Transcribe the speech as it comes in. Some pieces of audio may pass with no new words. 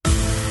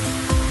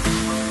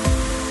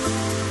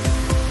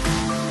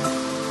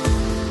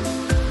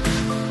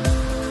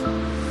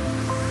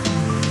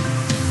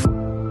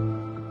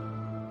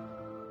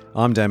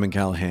I'm Damon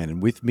Callahan, and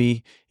with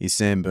me is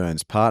Sam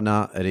Burns,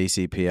 partner at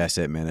ECP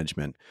Asset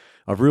Management.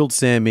 I've reeled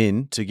Sam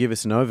in to give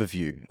us an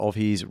overview of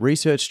his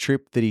research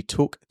trip that he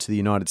took to the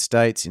United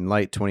States in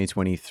late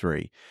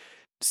 2023.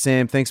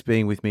 Sam, thanks for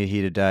being with me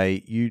here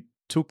today. You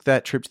took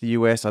that trip to the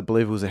US. I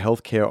believe it was a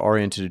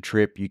healthcare-oriented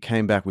trip. You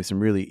came back with some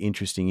really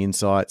interesting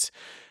insights.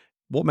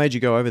 What made you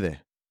go over there?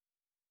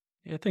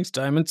 Yeah, thanks,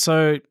 Damon.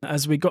 So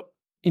as we got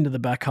into the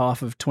back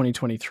half of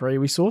 2023,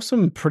 we saw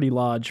some pretty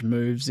large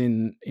moves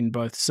in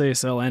both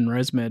CSL and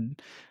ResMed.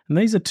 And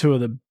these are two of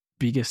the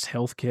biggest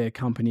healthcare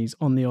companies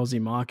on the Aussie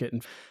market.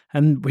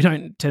 And we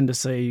don't tend to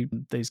see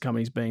these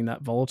companies being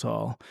that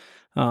volatile.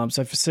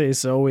 So for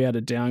CSL, we had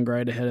a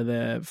downgrade ahead of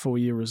their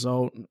full-year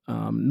result,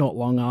 not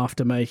long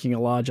after making a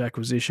large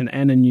acquisition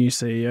and a new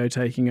CEO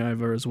taking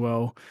over as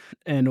well.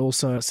 And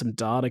also some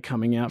data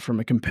coming out from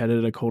a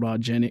competitor called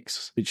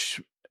Argenx,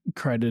 which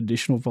created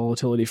additional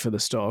volatility for the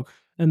stock.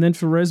 And then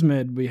for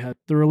ResMed, we had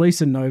the release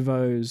of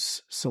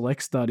Novo's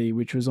SELECT study,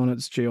 which was on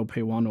its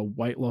GLP-1 or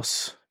weight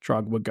loss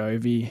drug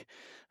Wegovy,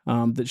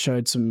 that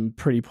showed some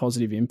pretty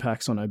positive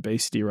impacts on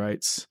obesity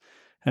rates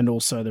and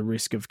also the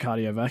risk of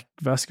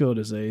cardiovascular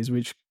disease,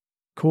 which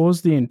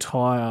caused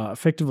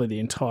effectively the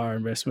entire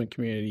investment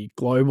community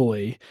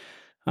globally,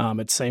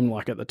 it seemed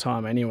like at the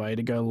time anyway,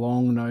 to go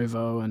long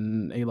Novo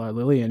and Eli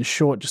Lilly and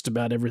short just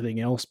about everything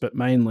else, but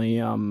mainly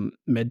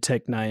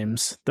medtech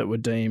names that were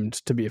deemed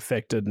to be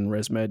affected, and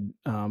ResMed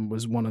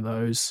was one of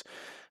those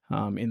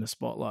in the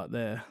spotlight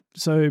there.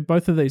 So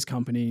both of these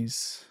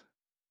companies,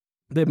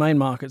 their main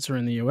markets are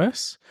in the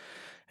US,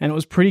 and it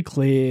was pretty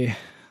clear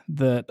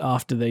that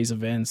after these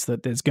events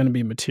that there's going to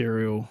be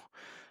material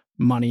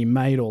money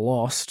made or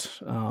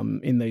lost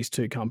in these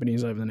two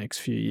companies over the next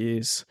few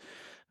years.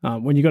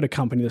 When you've got a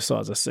company the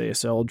size of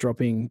CSL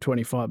dropping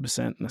 25%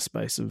 in the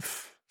space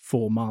of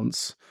 4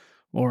 months,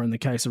 or in the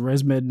case of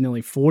ResMed,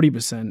 nearly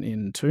 40%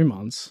 in 2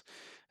 months,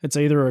 it's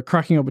either a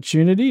cracking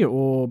opportunity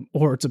or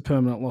it's a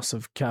permanent loss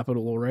of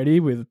capital already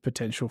with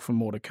potential for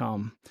more to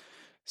come.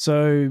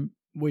 So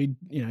we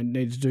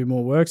needed to do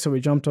more work. So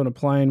we jumped on a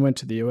plane, went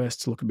to the US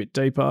to look a bit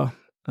deeper.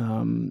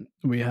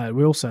 We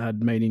also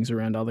had meetings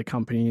around other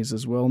companies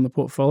as well in the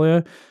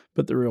portfolio,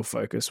 but the real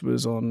focus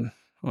was on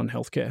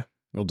healthcare.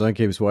 Well, don't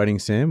keep us waiting,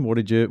 Sam. What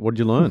did you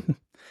learn?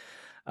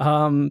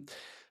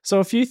 So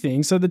a few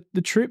things. So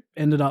the trip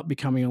ended up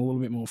becoming a little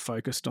bit more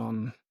focused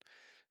on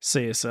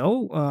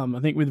CSL.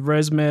 I think with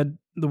ResMed,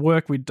 the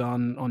work we'd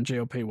done on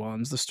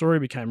GLP-1s, the story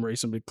became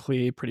reasonably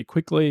clear pretty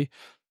quickly.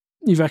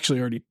 You've actually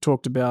already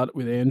talked about it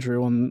with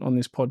Andrew on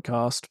this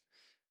podcast.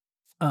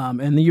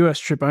 And the US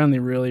trip only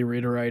really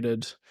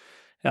reiterated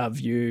our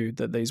view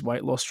that these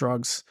weight loss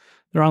drugs,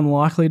 they're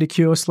unlikely to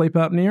cure sleep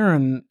apnea,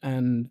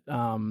 and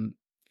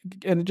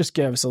it just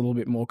gave us a little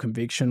bit more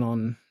conviction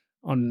on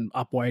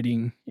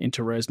upweighting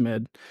into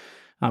ResMed.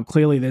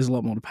 Clearly, there's a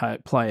lot more to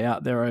play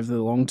out there over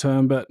the long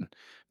term, but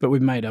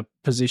we've made a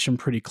position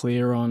pretty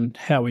clear on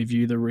how we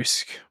view the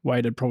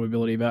risk-weighted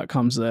probability of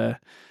outcomes there,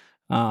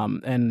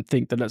 and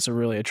think that it's a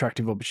really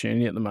attractive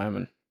opportunity at the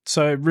moment.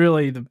 So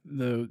really,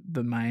 the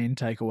main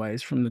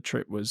takeaways from the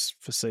trip was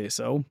for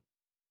CSL.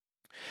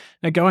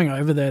 Now, going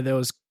over there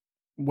was,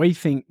 we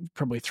think,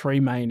 probably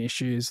 3 main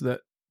issues that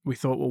we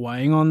thought were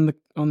weighing on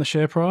the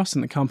share price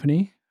and the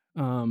company.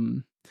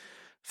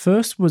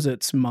 First was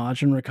its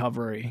margin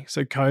recovery.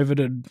 So COVID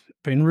had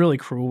been really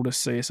cruel to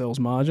CSL's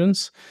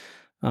margins.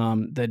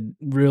 They'd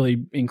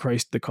really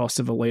increased the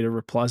cost of a litre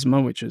of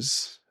plasma, which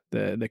is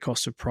their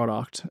cost of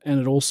product, and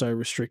it also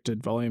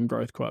restricted volume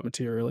growth quite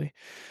materially.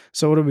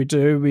 So what did we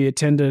do? We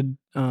attended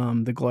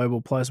the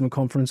Global Plasma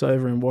Conference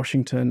over in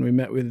Washington. We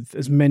met with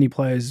as many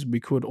players as we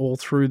could all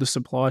through the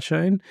supply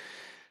chain.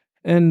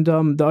 And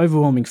the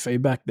overwhelming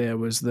feedback there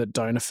was that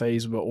donor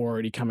fees were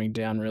already coming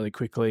down really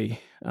quickly.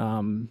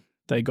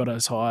 They got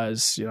as high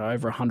as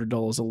over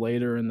 $100 a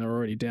litre, and they're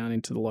already down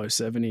into the low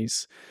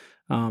 70s.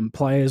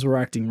 Players were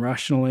acting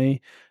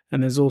rationally,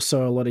 and there's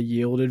also a lot of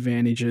yield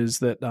advantages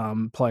that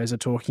players are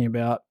talking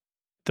about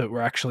that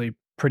were actually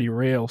pretty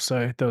real.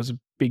 So there was a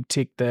big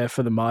tick there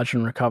for the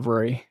margin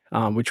recovery,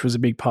 which was a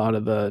big part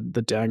of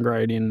the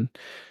downgrade in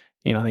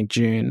I think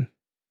June.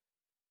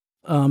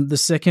 The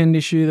second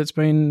issue that's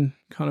been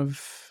kind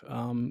of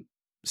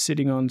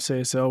sitting on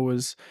CSL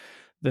was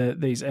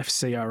these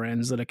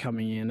FcRNs that are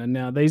coming in, and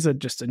now these are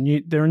just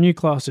they're a new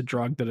class of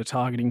drug that are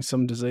targeting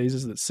some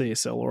diseases that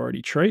CSL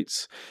already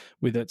treats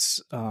with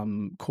its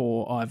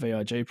core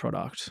IVIG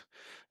product.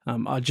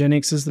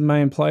 Argenx is the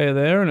main player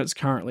there, and it's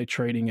currently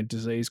treating a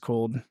disease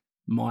called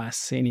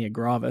myasthenia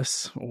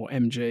gravis, or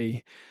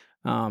MG,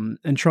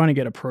 and trying to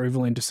get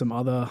approval into some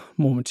other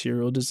more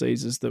material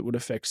diseases that would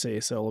affect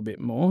CSL a bit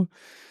more.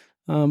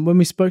 When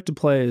we spoke to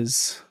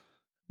players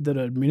that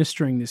are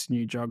administering this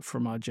new drug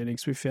from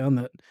Argenx, we found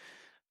that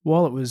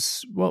while it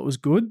was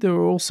good, they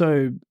were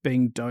also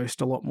being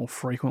dosed a lot more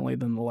frequently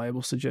than the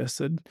label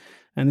suggested.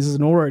 And this is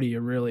already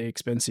a really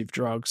expensive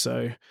drug.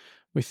 So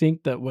we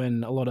think that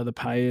when a lot of the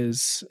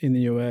payers in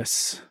the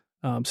US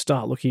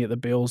start looking at the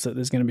bills, that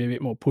there's going to be a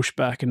bit more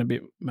pushback and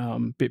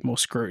a bit more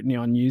scrutiny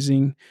on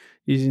using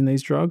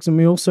these drugs. And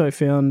we also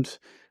found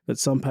that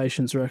some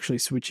patients are actually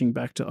switching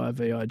back to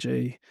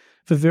IVIG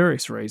for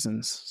various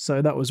reasons.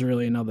 So that was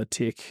really another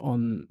tick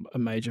on a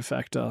major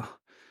factor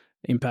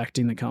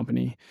impacting the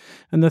company.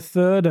 And the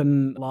third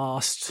and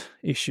last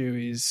issue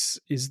is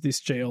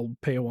this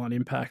GLP-1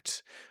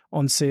 impact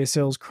on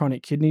CSL's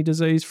chronic kidney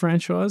disease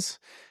franchise.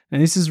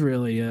 And this is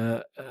really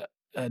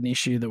an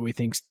issue that we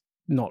think's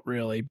not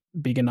really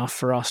big enough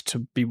for us to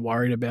be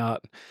worried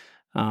about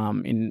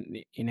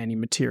in any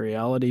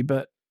materiality.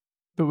 But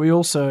we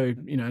also,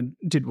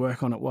 did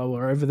work on it while we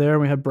were over there,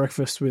 and we had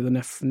breakfast with a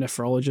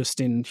nephrologist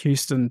in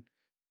Houston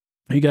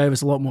who gave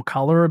us a lot more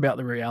colour about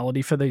the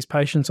reality for these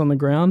patients on the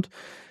ground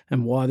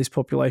and why this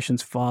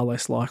population's far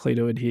less likely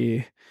to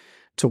adhere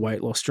to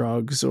weight loss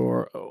drugs,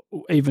 or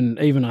even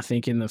I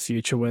think in the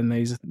future when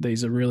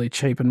these are really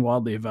cheap and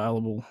widely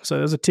available. So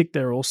there's a tick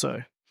there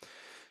also.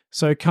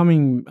 So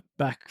coming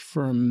back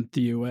from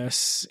the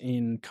US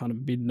in kind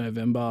of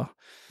mid-November,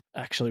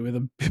 actually with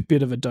a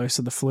bit of a dose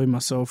of the flu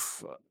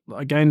myself,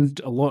 I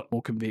gained a lot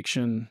more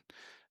conviction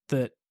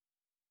that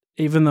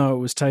even though it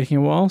was taking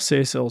a while,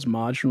 CSL's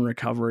margin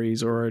recovery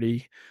is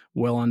already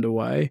well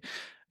underway.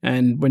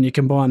 And when you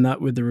combine that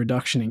with the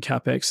reduction in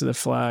capex that are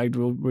flagged,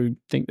 we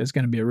think there's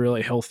going to be a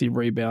really healthy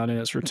rebound in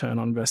its return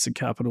on invested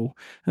capital,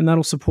 and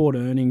that'll support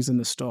earnings in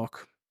the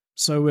stock.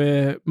 So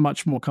we're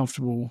much more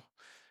comfortable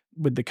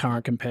with the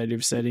current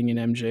competitive setting in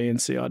MG and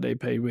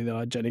CIDP with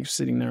Argenx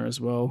sitting there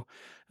as well.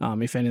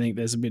 If anything,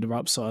 there's a bit of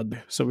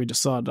upside. So we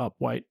decided to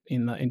upweight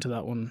into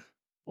that one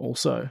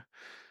also.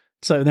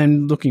 So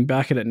then looking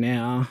back at it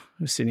now,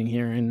 we're sitting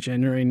here in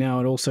January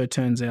now, it also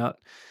turns out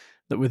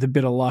that with a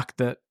bit of luck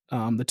that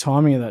the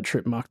timing of that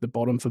trip marked the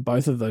bottom for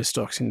both of those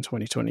stocks in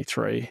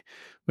 2023,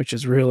 which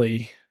is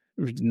really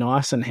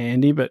nice and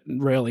handy, but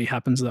rarely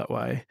happens that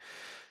way.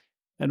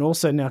 And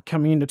also now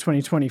coming into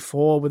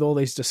 2024 with all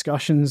these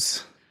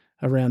discussions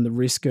around the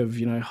risk of,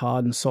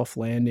 hard and soft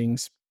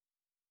landings,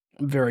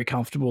 I'm very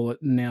comfortable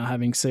at now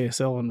having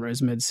CSL and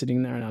ResMed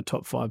sitting there in our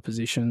top 5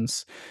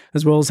 positions,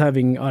 as well as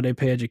having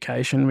IDP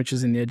Education, which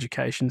is in the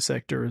education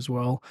sector as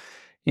well,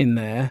 in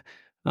there.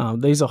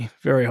 These are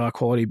very high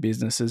quality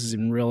businesses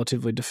in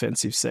relatively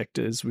defensive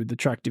sectors with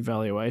attractive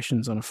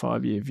valuations on a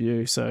 5-year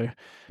view. So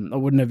I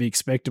wouldn't have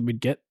expected we'd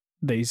get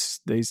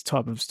these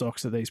type of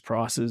stocks at these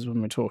prices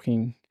when we're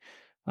talking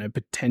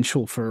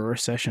potential for a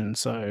recession.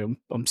 So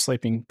I'm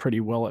sleeping pretty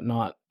well at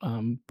night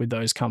with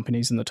those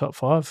companies in the top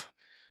 5.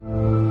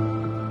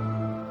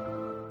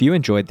 If you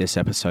enjoyed this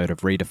episode of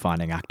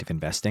Redefining Active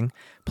Investing,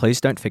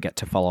 please don't forget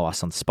to follow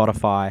us on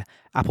Spotify,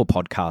 Apple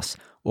Podcasts,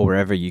 or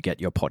wherever you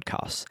get your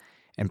podcasts.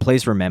 And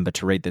please remember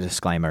to read the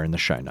disclaimer in the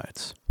show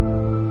notes.